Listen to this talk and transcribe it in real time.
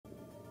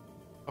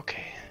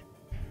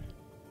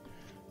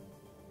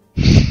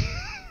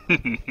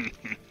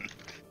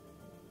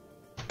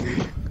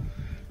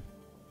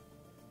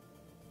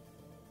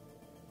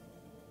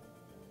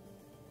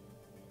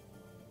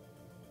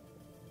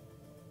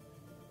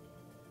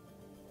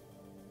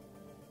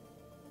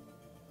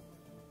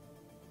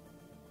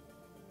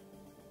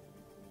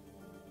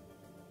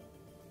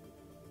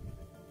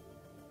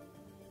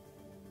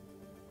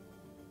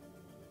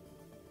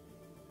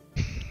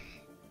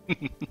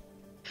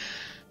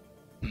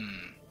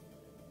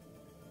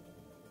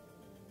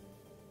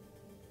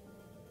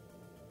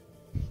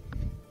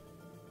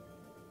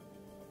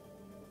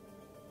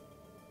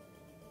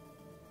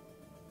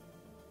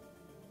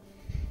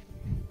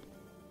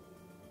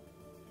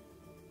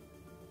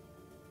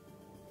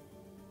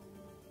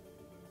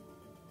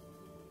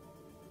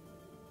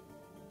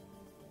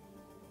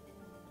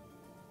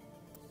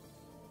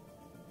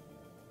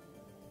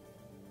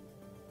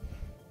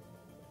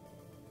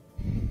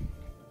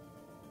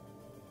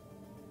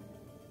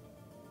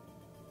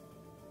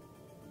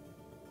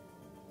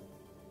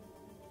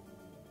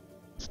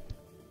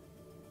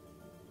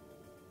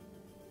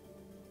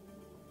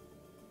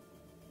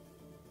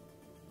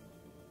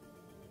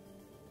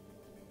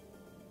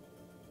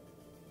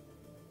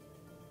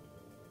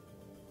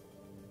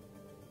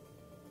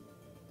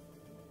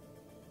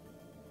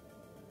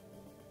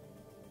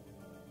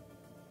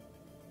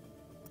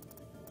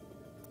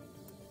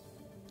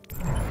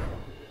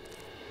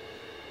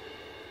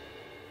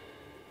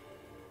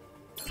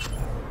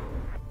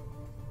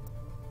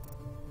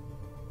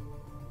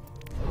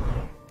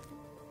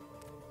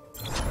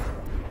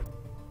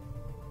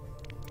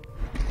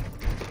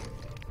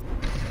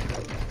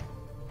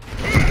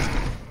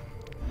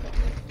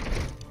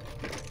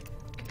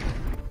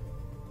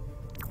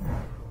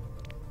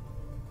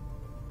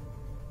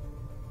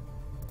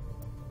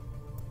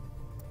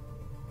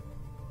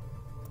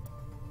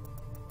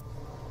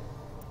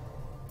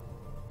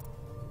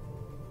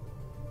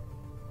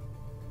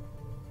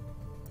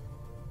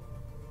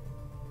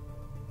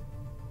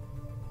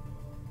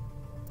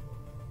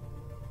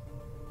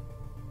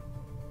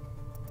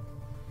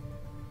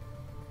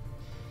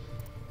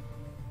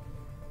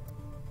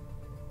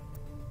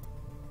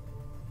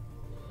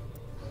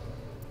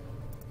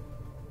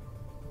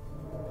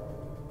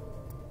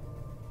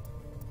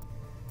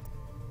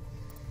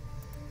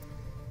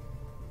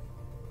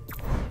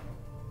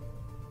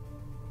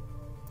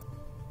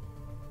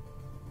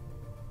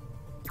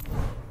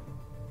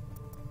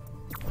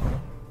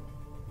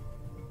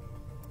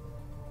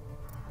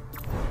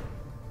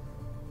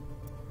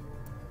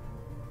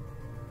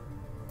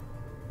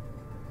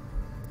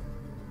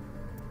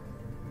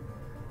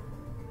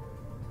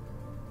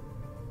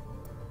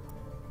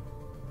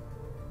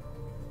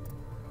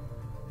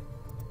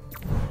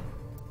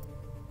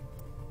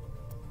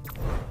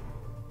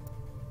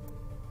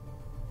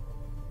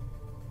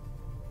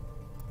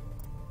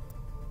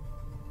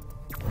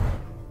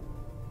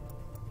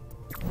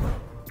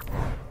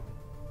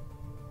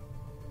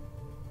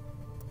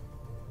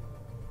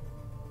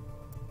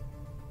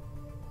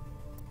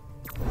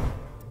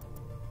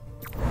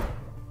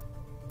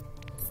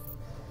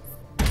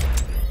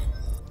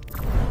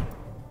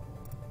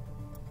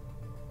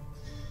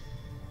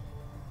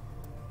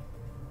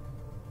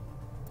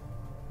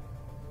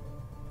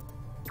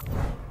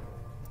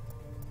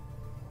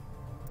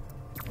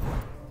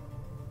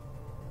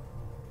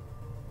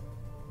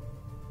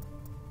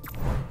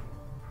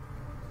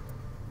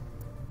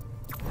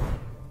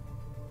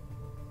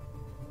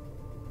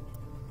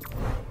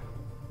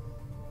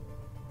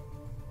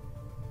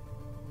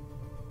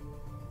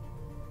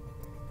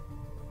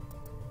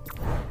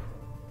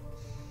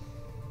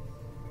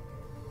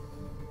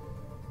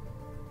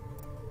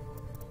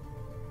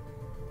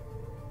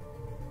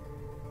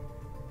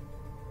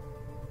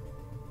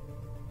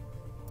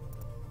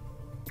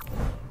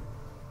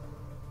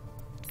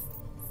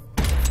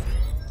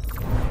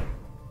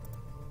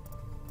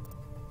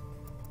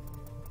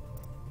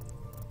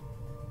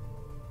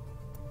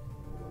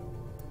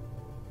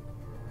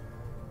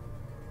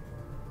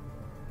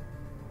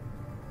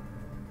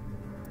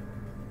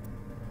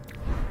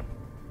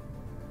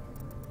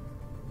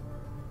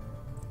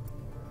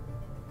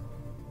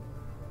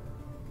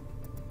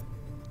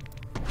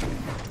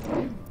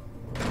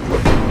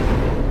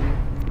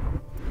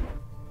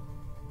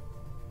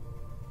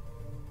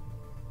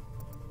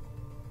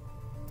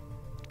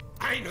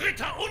Ein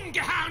Ritter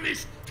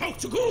ungeharnischt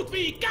taugt so gut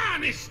wie gar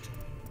nicht.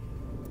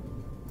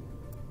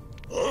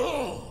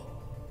 Oh,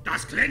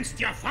 das glänzt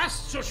ja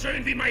fast so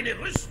schön wie meine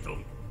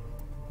Rüstung.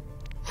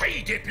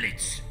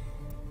 Heideblitz.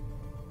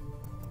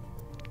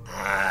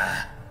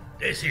 Ah,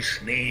 das ist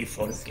Schnee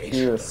von gestern.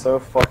 Queue is so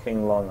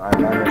fucking long. I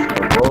managed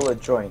to roll a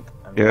joint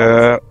and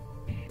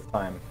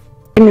time.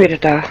 Bin wieder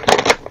da.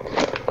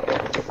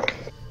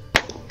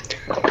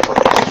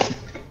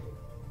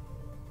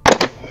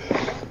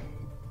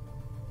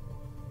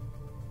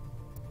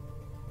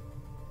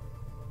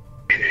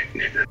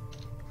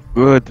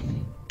 Gut.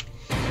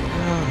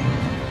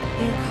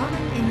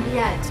 Willkommen in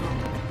Rialto.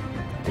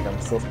 I'm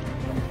so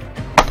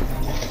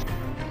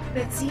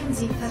Beziehen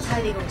Sie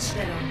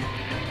Verteidigungsstellung.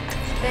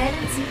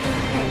 Wählen Sie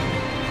Ihren Helden.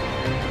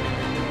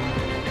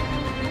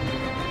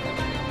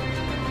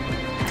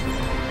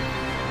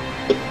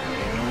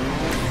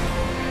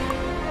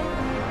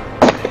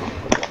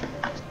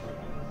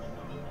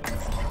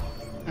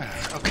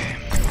 Okay.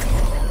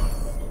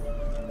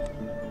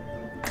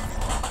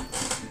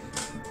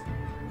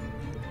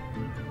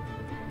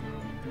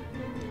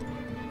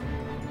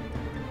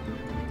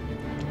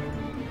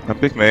 I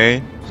pick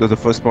May to the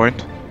first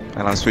point,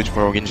 and I'll switch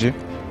for Genji.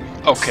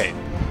 Okay.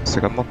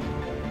 Second one.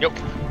 Jupp.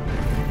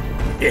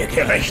 Der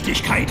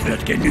Gerechtigkeit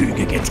wird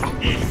Genüge getan.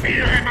 Ich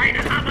führe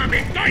meinen Hammer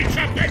mit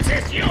deutscher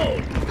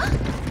Präzision.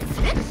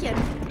 Flittchen,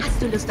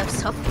 hast du Lust auf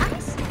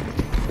Softeis?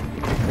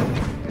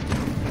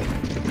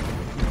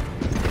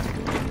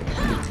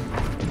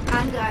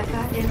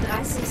 Angreifer in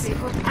 30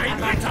 Sekunden.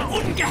 Ein Ritter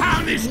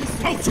ungeharnischt,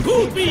 auf so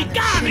gut wie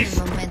gar nicht.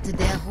 Momente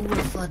der Ruhe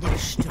vor dem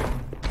Sturm.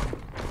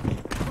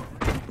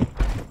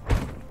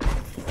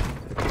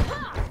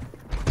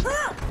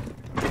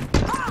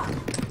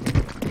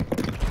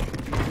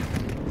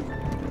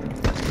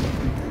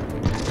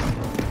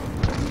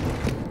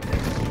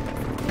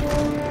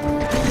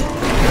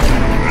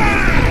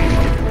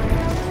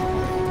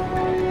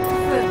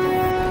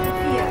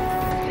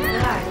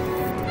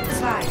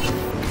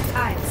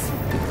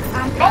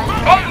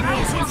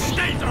 Los und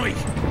stellt euch!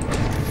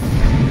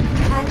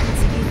 Halten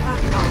Sie die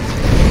Wacht auf.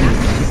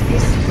 Das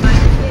ist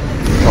mein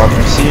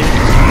Problem C.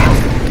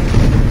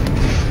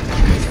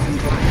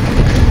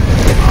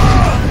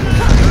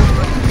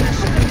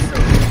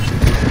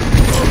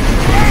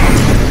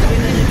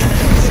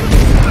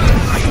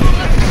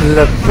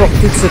 La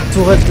portée de cette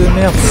tourelle de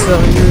merde,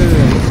 sérieux.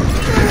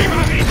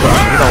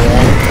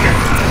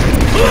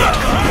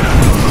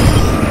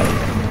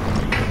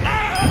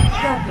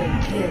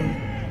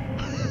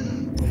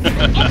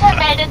 Gitter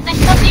meldet sich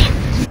verdient.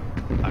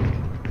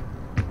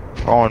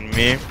 On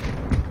me.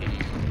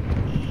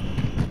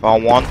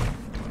 Round one.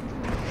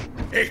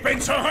 Ich bin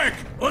zurück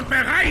und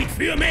bereit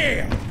für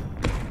mehr!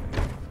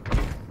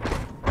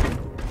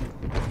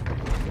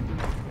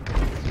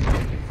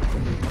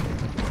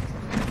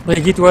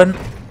 Brigitte One.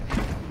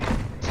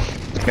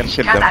 Can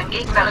kill Kann them. ein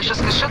gegnerisches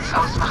Geschütz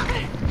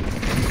ausmachen.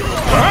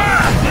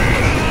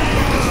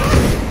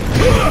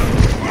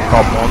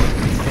 Come on.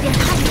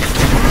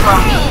 Vor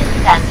mir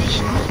kann sich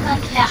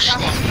niemand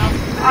verstecken.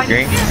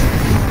 Okay.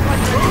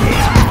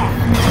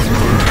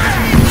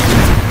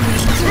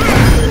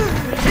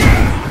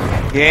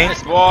 Okay.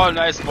 Nice ball,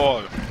 nice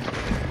ball.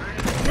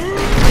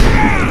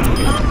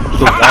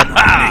 So one.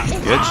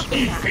 Jetzt.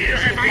 Ich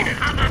führe meinen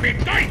Hammer mit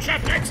deutscher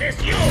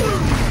Präzision!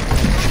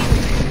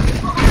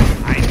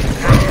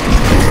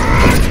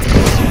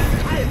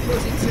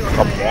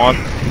 Come on.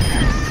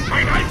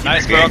 Mein Ultimate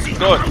Nice work, geht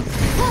good.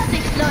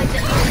 Vorsicht, Leute.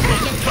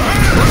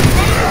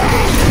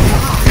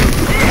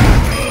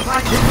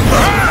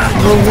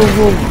 Wow, wow,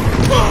 wow.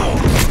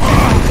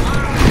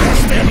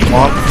 Come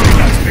on.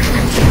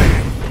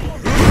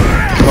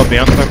 Top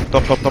bien, top,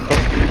 top, top, top.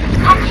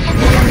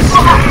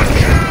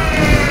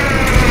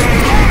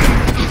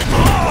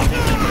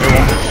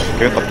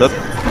 Okay, top dead.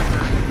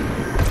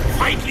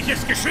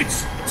 Feindliches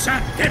Geschütz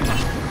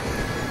zerdämmert!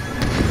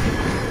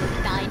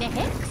 Deine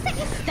Hexe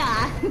ist da.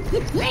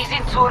 Sie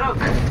sind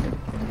zurück.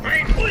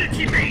 Mein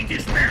Ultimate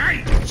ist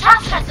bereit!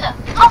 Scharfschütze,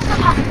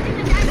 aufgepasst.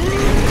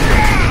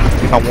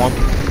 Come on.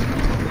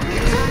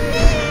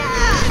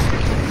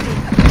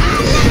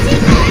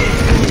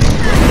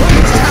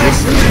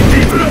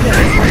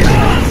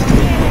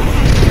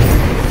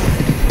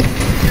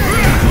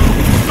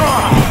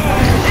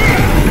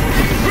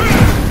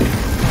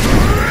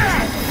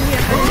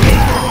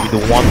 We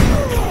don't want.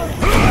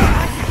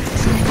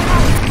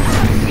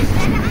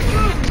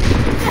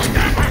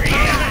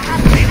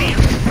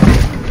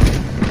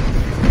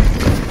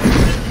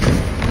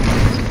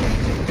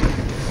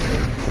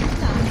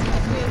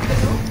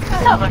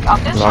 Zurück auf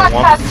den Lang one.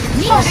 Schrottplatz.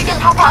 Schuldige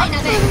Papa.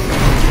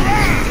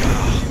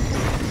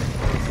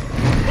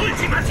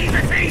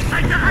 Ultimative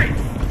Fähigkeit bereit!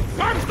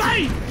 Kommt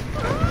bei!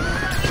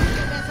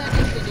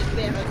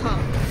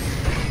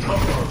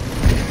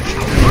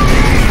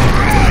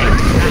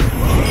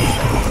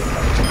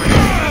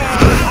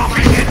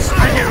 Brauche jetzt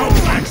eine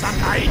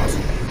Aufmerksamkeit!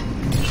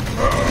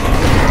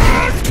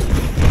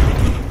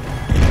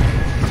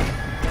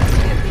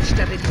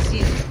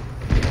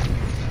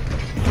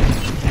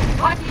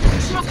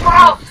 Schluss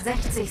voraus.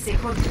 60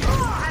 Sekunden.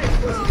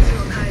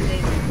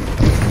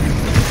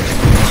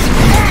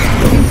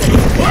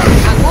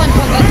 Огонь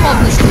по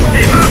готовности.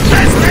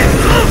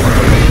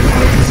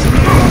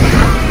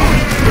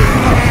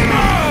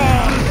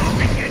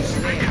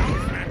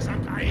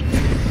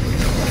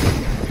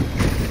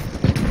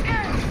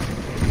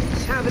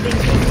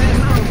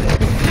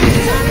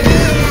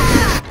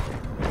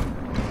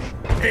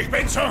 Ich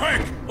bin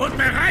zurück und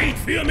bereit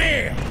für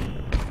mehr!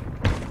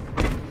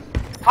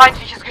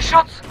 Feindliches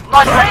Geschütz.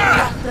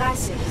 Neutralisiert.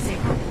 30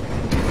 Sekunden.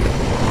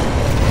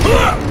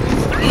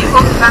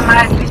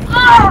 Unvermeidlich.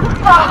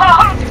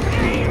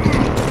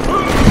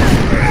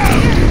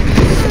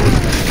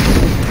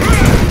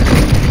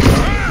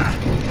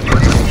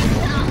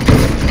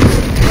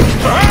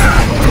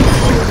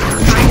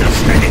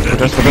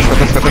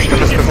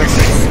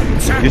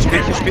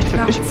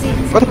 Noch 10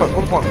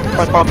 Sekunden.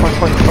 Warte mal,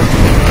 point.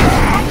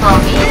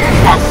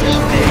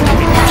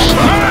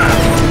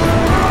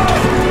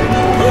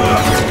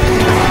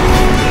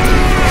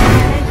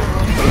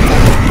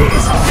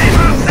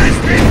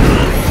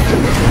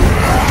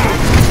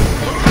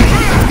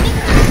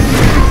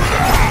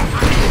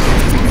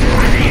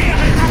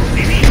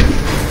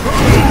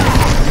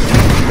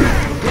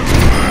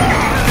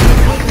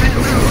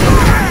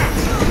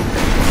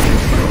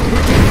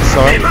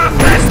 Sorry.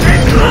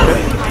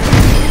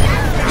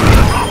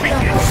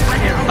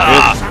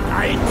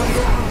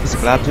 Ist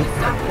klar, bitte?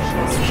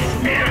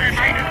 Wäre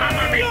meine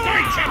Mama mit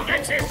deutscher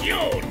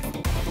Präzision!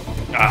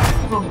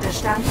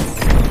 Punktestand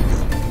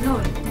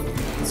 0:0.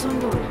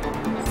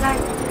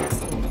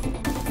 Seitenwechsel.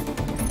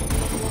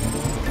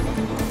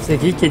 C'est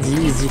qui a dit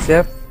easy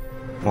clap?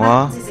 Moi.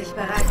 Machen Sie sich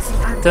bereit zum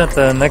Putain, Angriff.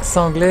 t'as un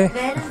accent anglais?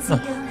 Wählen Sie Ihren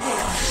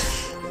Wähler.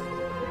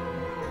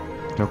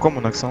 Il a quoi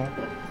mon accent?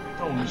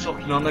 Putain, on nous sort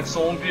qu'il a un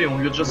accent anglais, on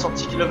lui a déjà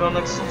sorti qu'il avait un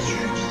accent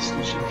sudiste.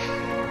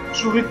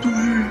 J'aurais tout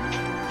vu.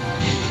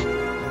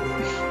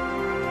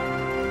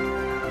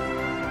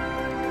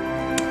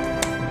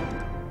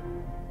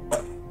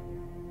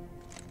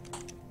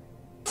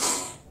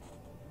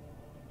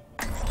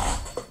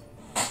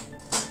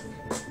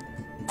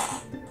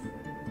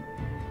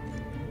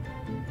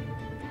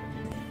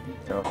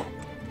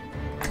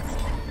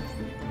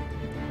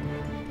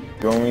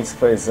 You want me to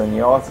play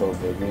Zenyatta,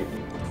 baby?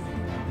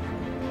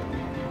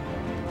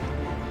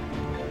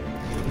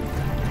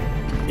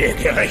 Der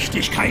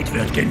Gerechtigkeit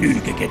wird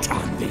Genüge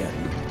getan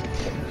werden.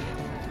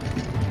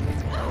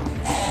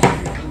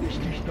 Kann ich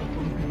dich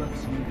davon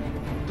überzeugen,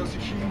 dass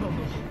ich immer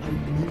noch ein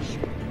Nicht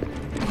bin?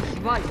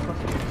 Ich weiß, was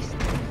du bist.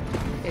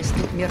 Es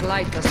tut mir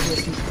leid, dass du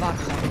es nicht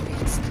wahrhaben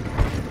willst.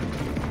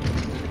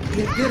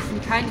 Wir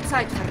dürfen keine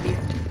Zeit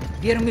verlieren.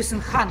 Wir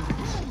müssen handeln.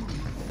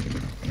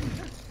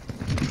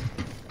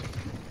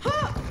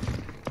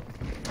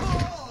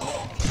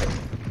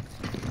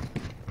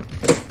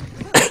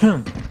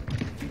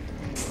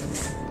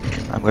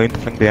 I'm going to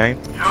flank behind.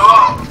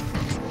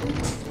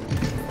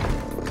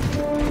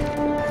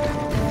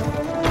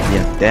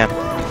 Yeah, damn.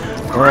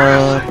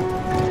 5,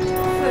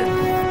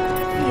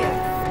 4,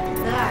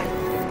 3,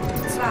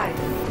 2,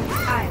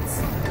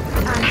 1.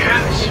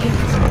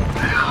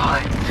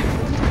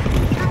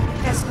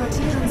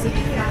 Eskortieren Sie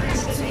die Yacht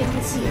zu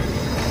Ihrem Ziel.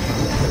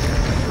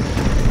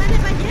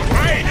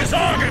 Keine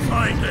Sorge,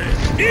 Freunde!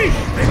 Ich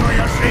bin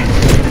euer Schild!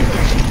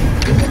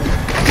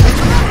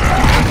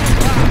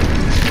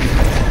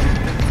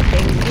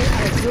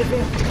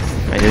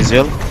 Eine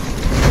Ziel.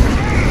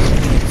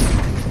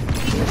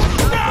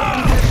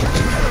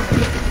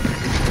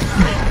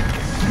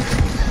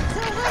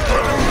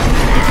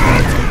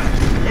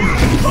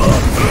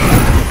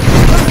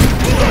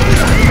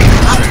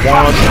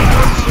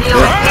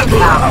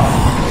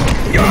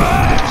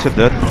 Shit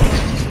dead.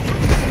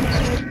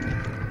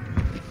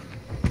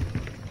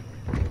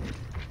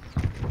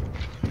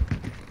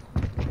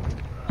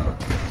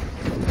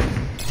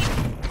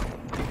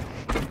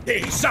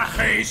 Die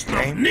Sache ist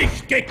noch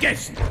nicht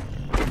gegessen!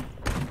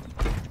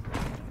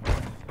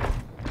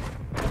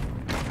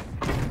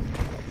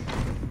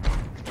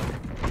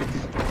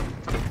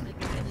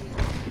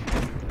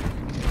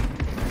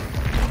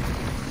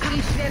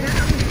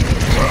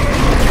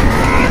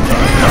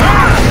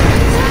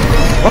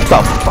 What the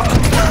fuck?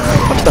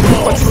 What the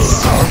fuck is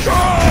this?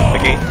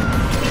 Okay.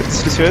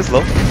 This here is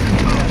low.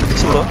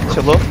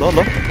 Chill low.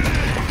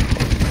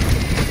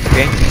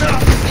 Okay.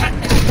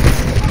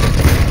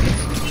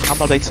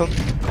 Hammer Dayton.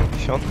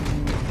 Schon.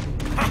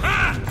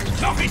 Haha!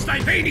 Noch ist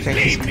ein wenig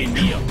Okay, Leben in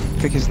mir! I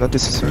think it's not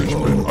necessary. Ich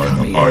hab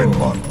die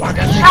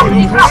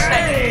Waffe.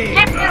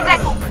 Gebt mir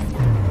Deckung.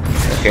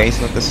 Okay,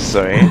 it's not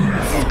necessary.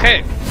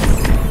 Okay.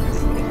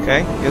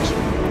 Okay, good.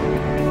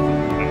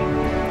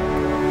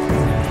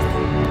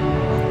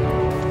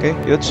 Okay,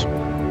 good.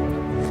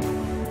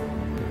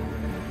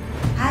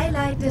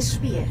 Highlight des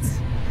Spiels.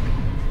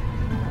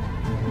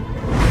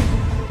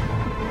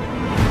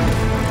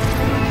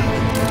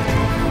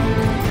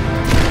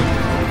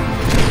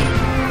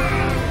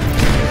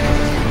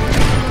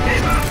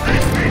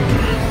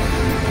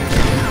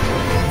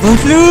 Bon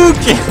Flug!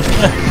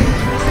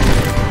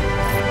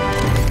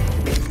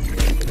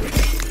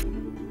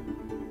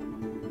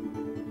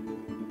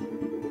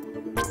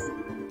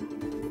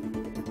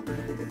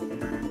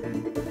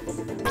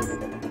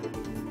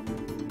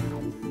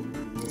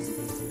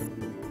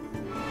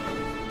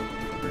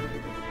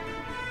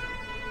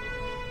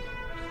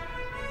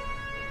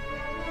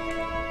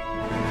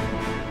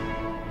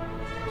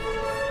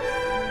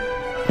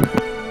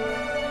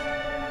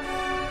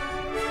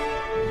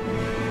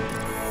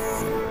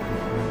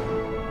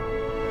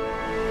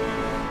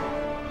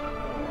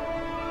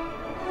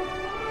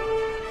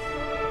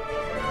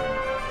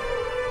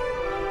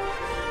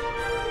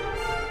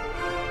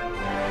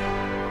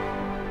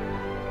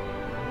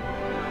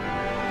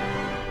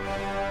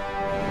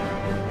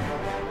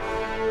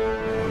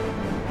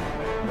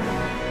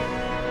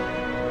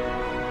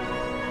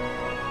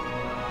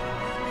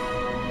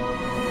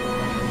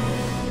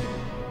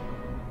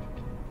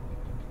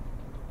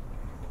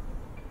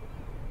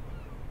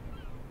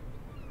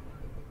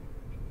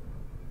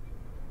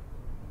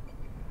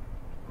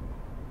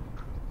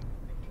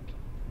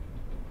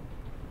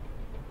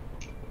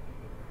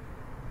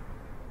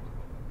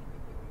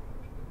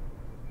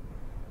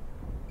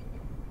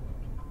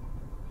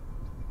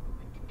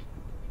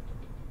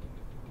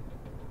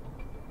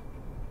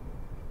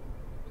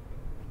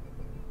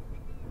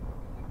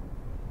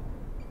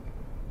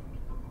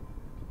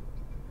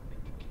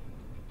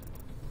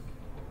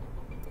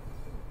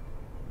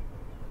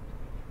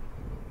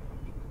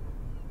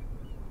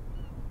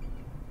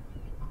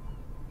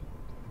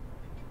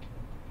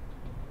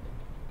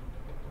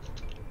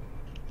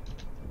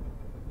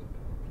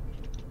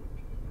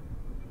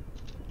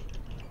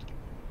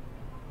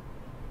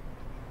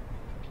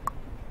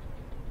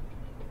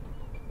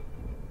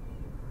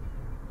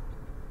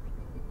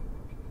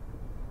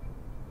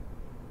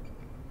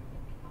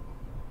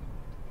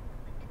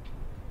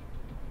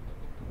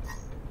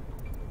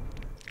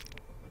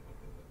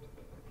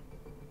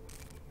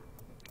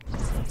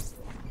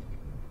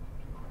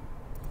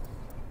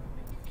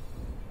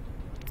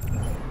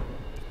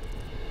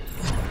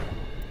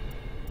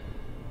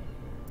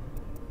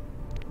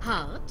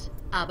 hart,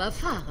 aber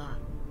Fahrer.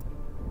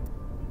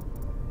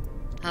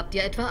 Habt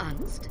ihr etwa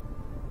Angst?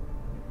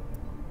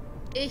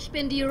 Ich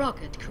bin die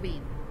Rocket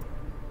Queen.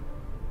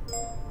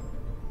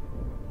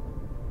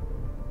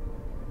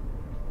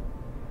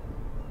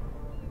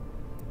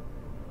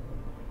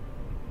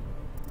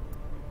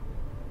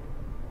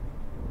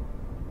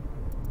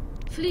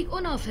 Flieg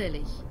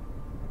unauffällig.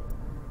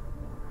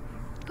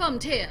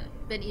 Kommt her,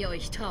 wenn ihr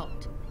euch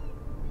traut.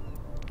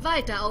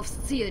 Weiter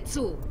aufs Ziel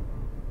zu.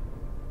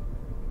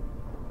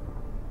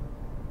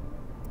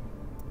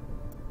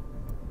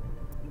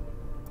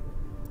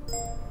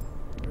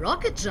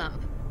 Rocket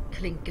Jump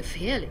klingt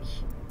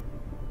gefährlich.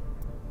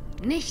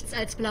 Nichts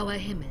als blauer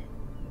Himmel.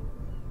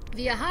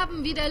 Wir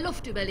haben wieder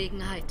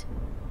Luftüberlegenheit.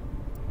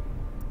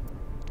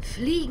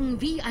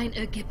 Fliegen wie ein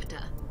Ägypter.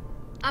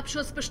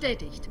 Abschuss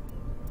bestätigt.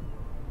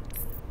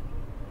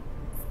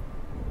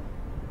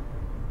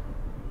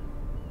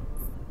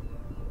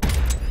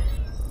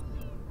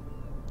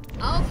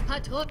 Auf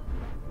Patrouille.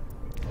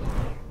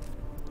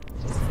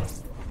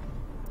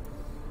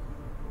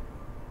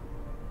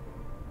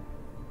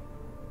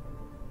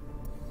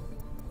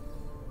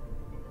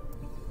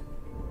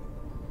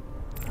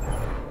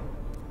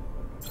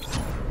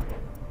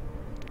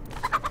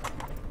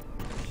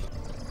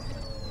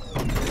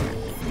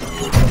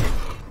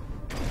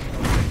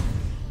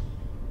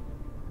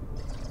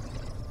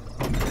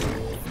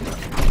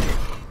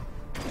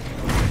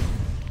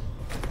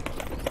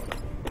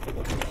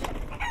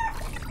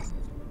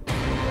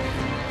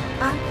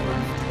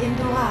 In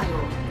Dorado.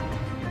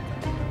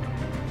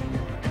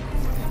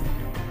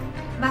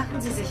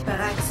 Machen Sie sich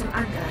bereit zum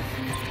Angriff.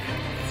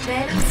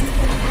 Wählen Sie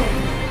Ihr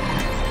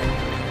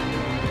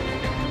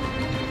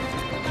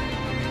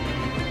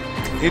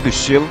Feld. Need the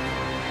shield.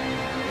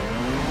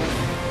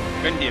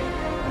 Gönn dir.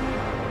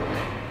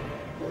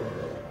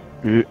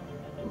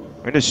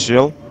 Need the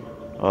shield.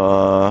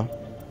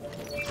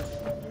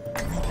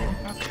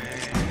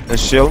 The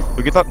shield.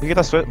 We get that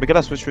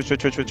switch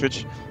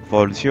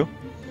for Lucio.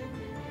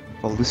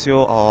 For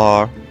Lucio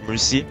or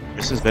Mercy.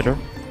 Mercy is better.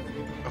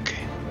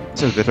 Okay.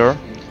 This is better.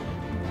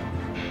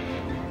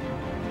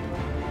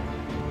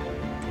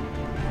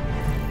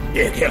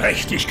 Der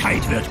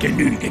Gerechtigkeit wird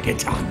Genüge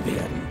getan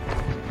werden.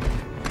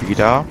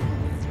 Brigitte.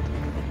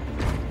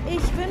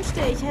 Ich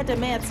wünschte, ich hätte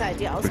mehr Zeit,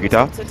 die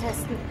Brigitte. Ausrüstung zu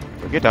testen.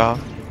 Brigitte.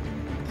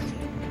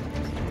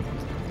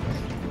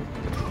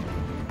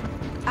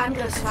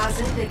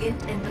 Angriffsphase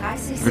beginnt in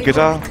 30 Sekunden.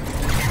 Brigitte.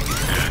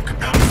 Der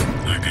Kampf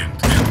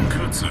beginnt in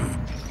Kürze.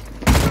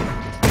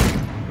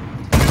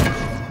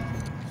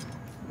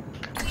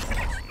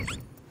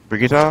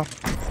 Brigitte.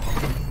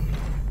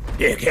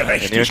 Der And you can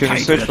Gerechtigkeit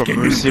switch wird from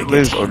Mercy, Genüge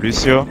please, or getan.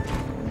 Lucio.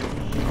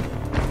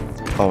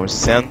 Or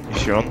Sen,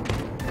 if you want.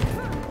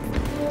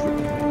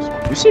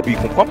 Lucy, il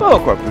comprend pas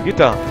quoi,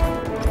 Brigitte.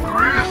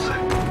 5,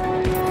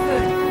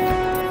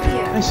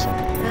 4, Nice. 3,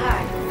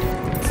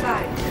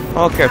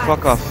 2, Okay,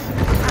 fuck off.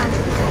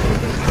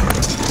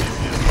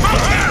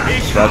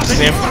 That's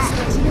him.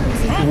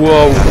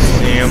 Whoa, that's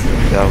him.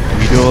 That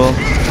Guido.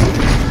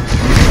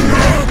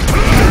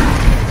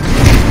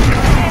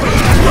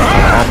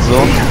 Hanzo.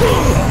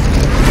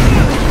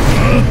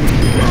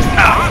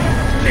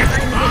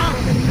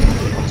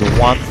 Hanzo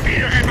 1.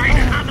 Führe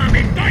meine Hammer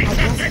mit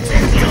deutscher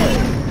Präzision.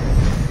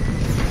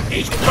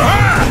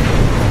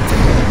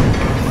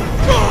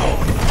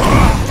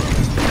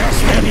 Das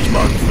werde ich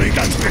morgen früh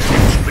ganz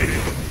bestimmt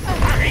spielen.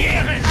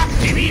 Barriere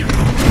aktivieren.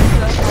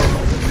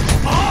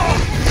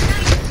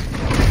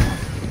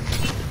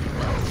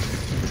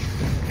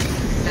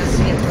 Das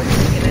wird euch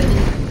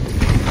generieren.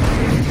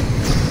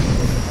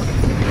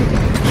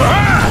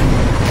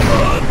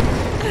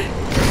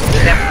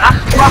 Der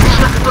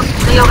Frachtfortschritt muss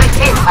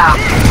Priorität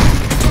haben.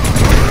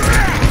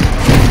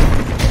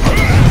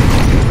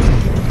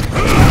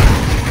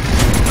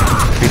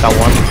 Peter 1.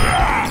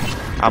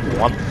 I'm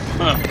 1.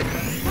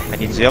 I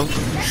need gel.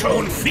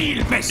 Schon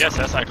viel besser.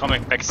 Yes, I'm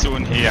coming back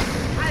soon here.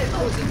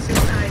 Position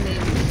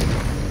einnehmen.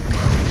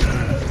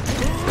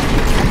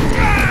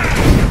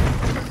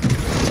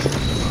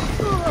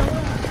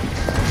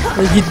 I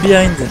get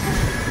behind.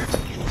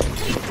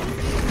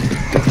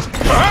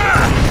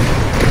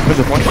 Where's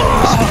the point?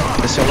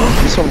 This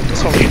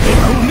one.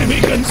 Ohne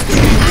mich ganz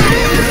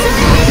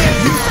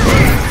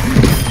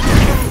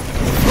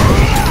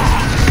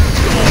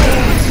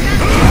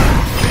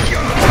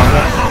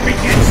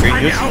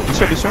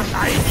Okay, this one.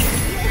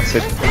 That's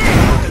it.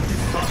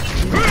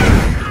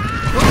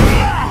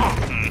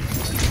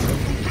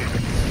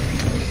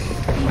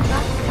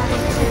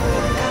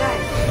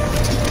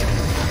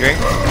 Okay.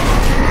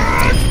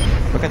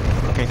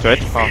 Okay, to it.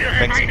 Oh,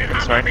 thanks.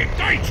 That's Hammer right. mit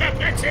deutscher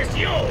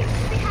Präzision.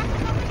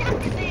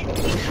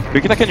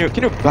 Brigitte, can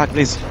you back,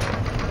 please?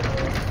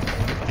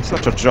 It's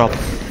not your job.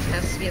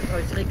 Das wird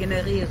euch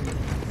regenerieren.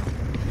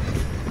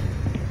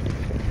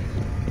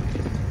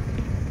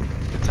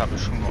 Jetzt habe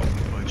ich Hunger auf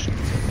dem Brötchen.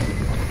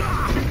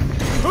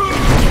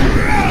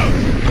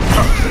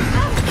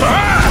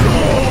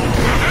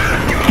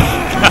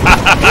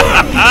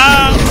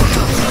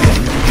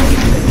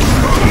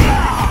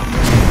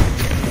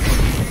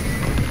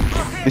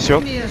 Bist du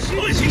auch?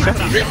 Sicher?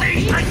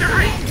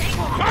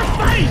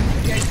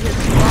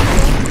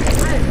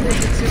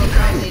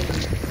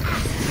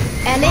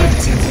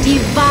 Erlebt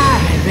die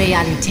wahre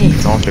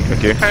Realität. Non, je l'ai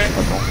claqué.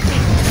 Attends.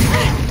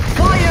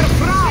 Feuer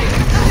frei!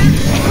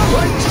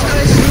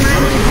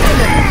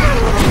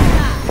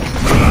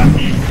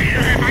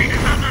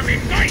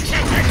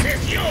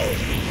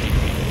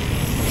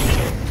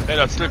 Hey,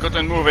 that's still good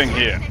and moving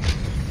here.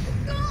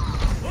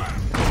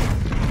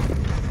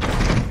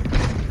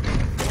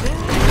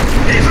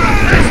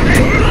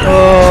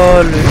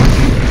 Oh, le...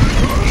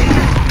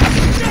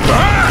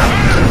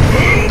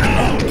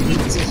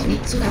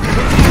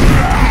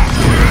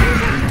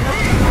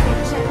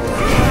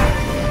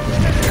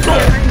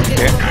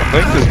 Okay, I'm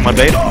going to my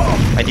blade.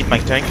 I need my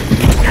tank.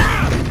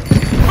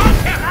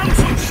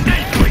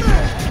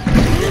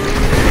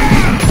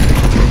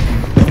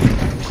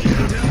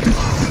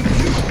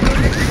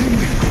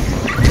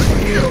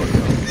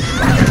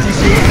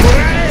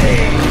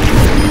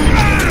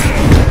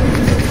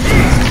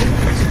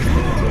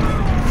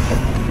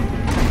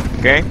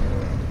 Okay.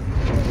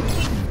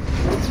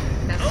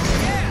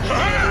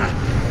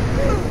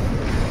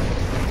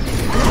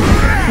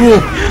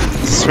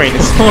 This train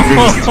is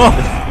really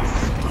stupid.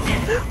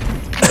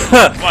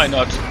 Why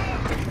not?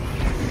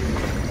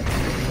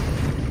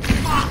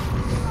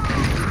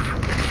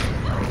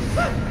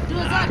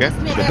 Okay,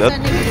 shit that.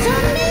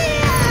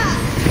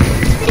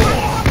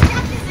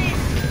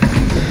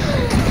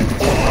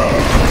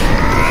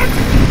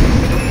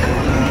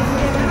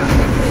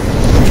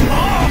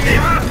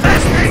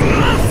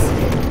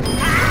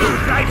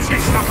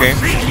 Okay.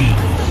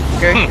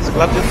 Okay, it's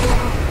clapped it.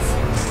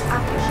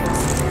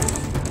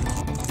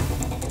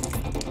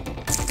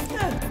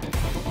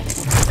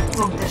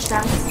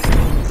 Punktestand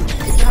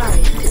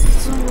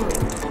 3:0.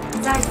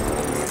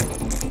 Seitenwechsel.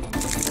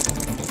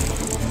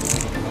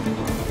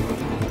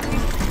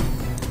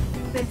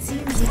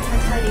 Beziehen Sie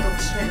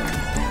Verteidigungsstellung.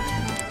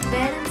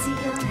 Wählen Sie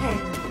Ihren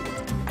Helden.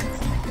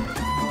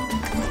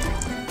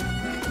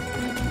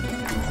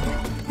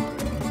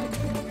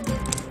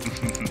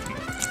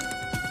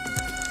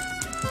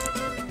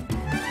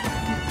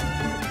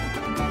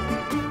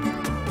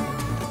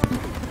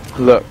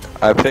 Look,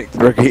 I picked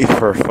Brigade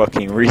for a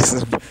fucking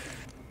reason.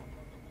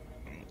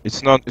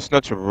 It's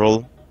not your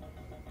role.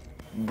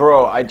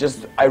 Bro, I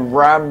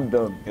rammed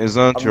them. It's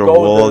not I'm your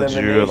gold role,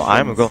 eliminations. dude.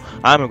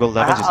 I'm a gold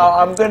damage.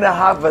 I'm gonna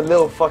have a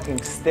little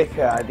fucking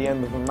sticker at the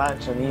end of the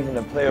match and even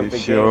a player of the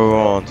If game. you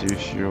want.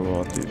 If you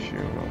want,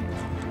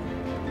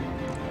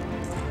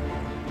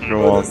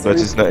 but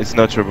it's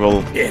not your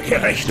role.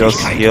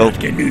 Just heal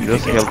the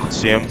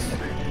team.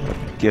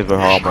 Give a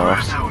hammer.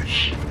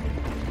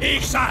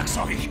 Ich sag's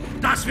euch,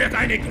 das wird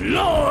eine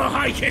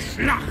glorreiche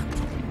Schlacht.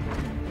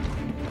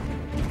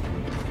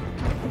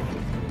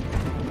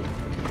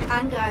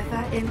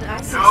 Angreifer in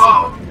 30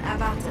 Sekunden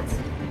erwartet.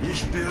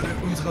 Ich werde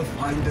unsere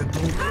Feinde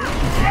drucken.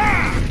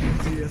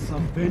 Sie es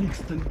am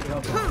wenigsten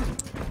erwarten.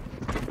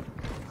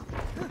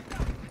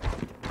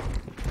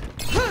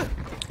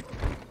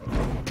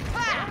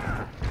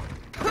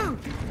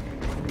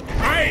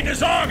 Keine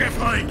Sorge,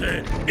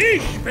 Freunde,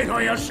 ich bin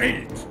euer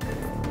Schild.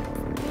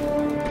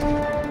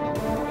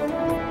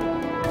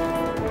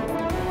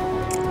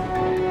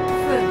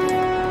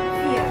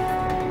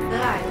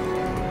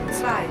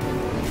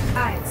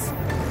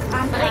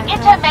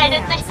 Brigitte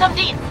meldet sich zum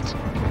Dienst.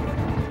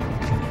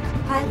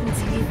 Halten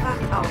Sie die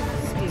Wacht auf.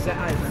 Diese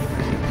Alben.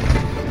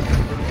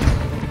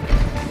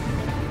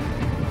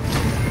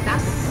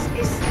 Das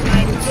ist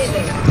mein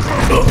Wille.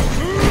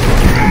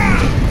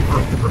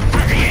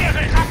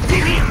 Barriere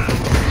aktiviert.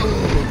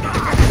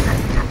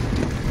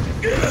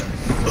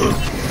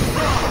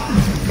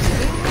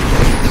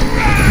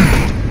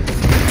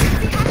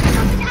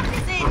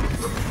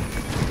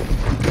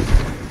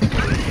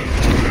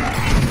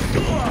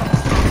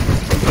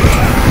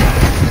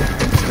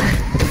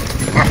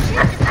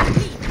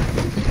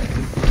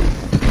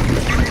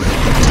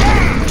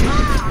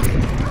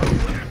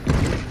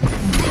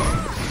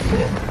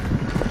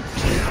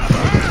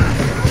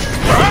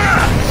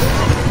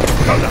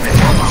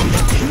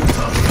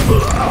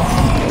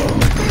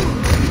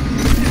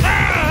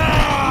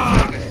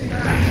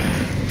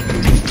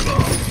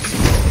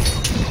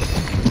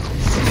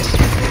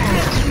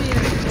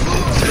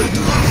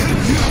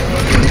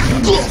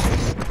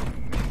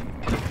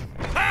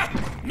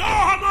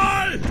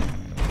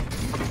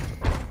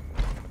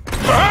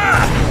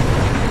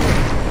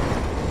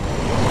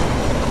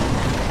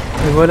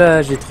 Et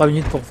voilà, j'ai 3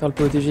 minutes pour faire le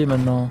POTG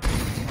maintenant.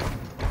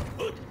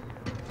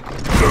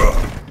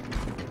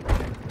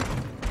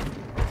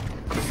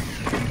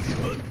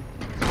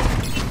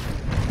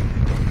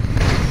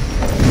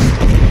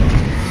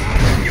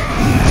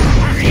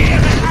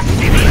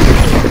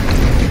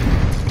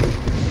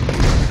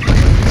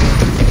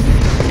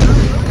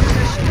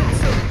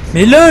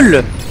 Mais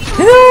LOL!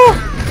 Mais non!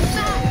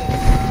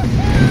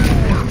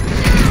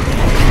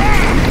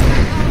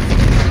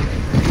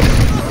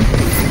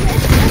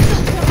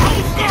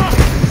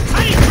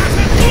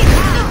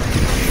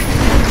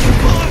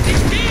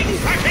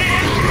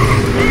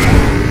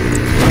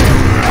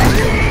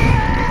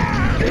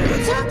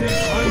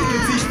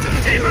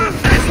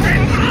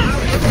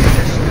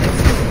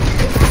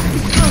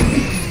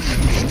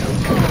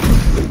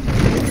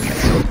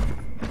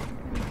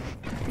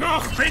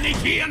 bin ich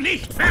hier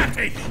nicht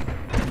fertig!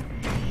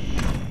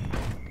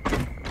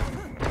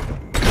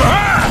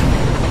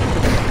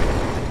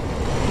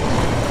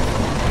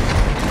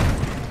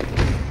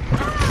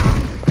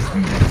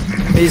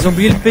 Mais ils ont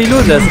oublié le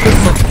payload là, c'est quoi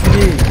ce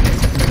enculé?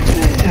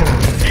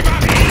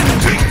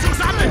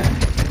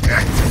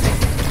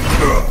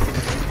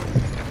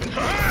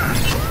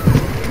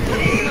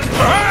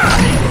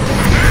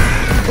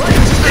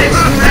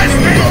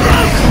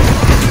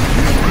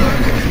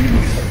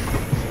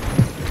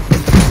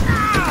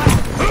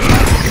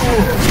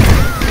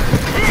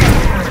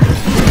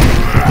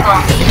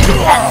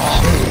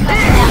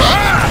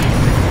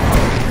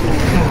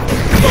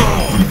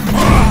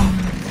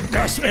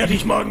 Das werde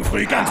ich morgen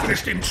früh ganz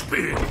bestimmt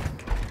spüren.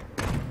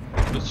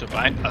 Das ist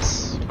rein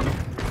Ass.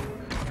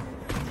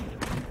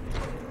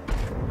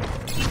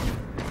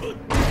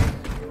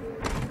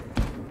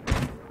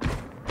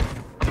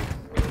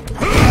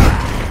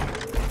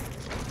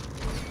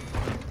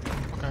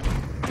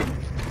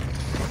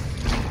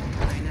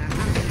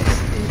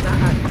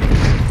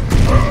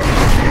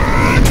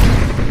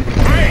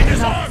 Keine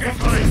Sorge,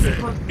 Freunde!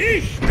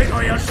 Ich bin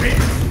euer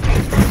Chef!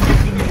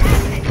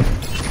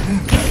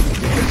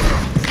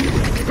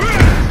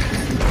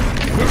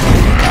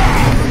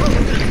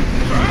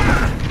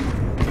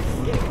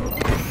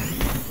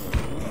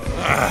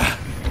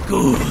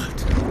 Gut.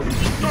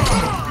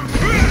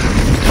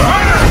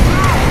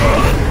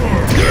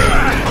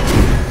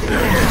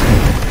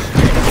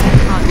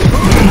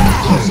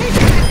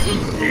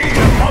 Hier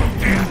kommt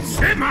der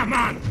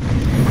Zimmermann!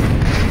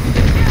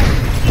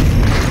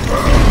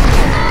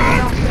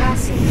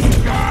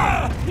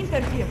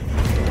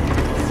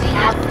 Sie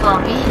haben vor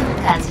mir,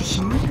 dass sich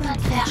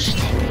niemand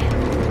verstecke.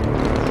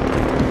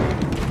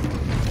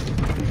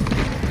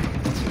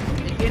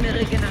 Beginne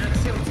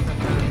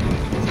Regenerationsverfahren.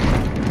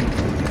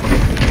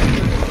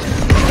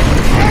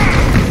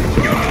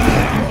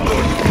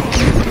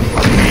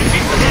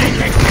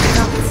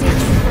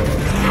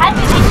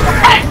 Halte dich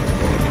fest!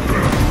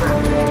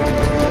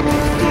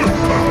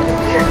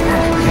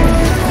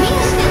 Mir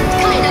stimmt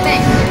keiner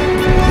weg.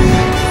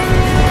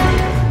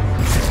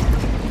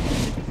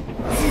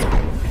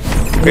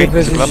 Ouais,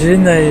 bah, j'ai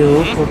une aéro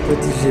pour le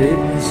petit G.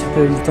 J'ai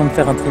pas eu le temps de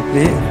faire un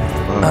triplé.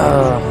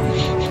 Ah.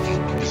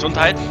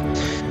 Gesundheit.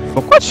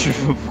 Pourquoi tu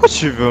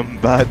veux me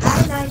battre?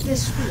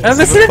 Ah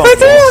mais c'est les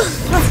poteaux.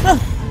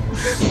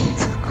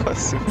 Quoi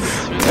c'est...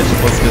 Ah, je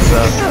pense que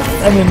ça...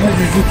 Ah mais moi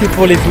je joue que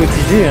pour les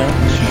POTG hein.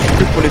 Je joue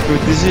que pour les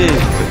POTG,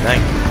 c'est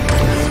dingue.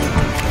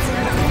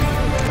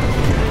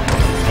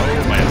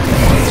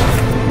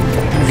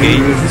 Je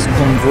veux juste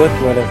qu'on me voit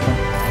toi à la fin.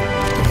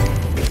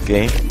 Ok.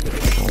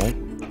 Bon.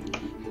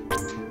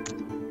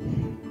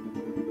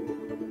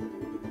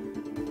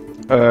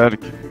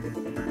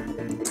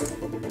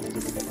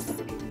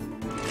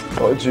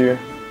 Told you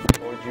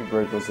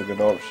break was a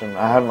good option.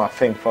 I had my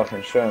thing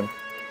fucking shown.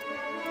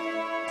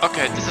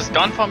 Okay, this is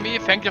done for me.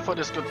 Thank you for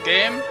this good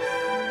game.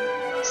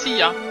 See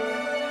ya.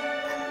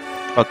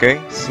 Okay,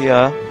 see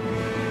ya.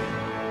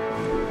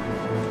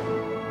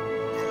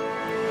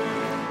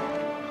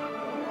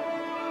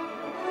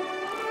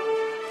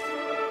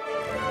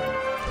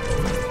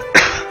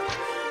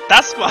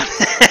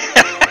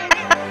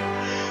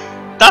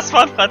 Das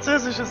waren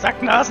französische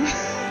Sacknasen.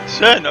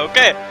 Schön,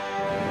 okay.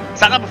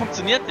 Das hat aber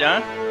funktioniert,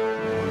 ja?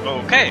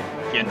 Okay,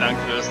 vielen Dank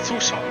fürs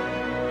Zuschauen.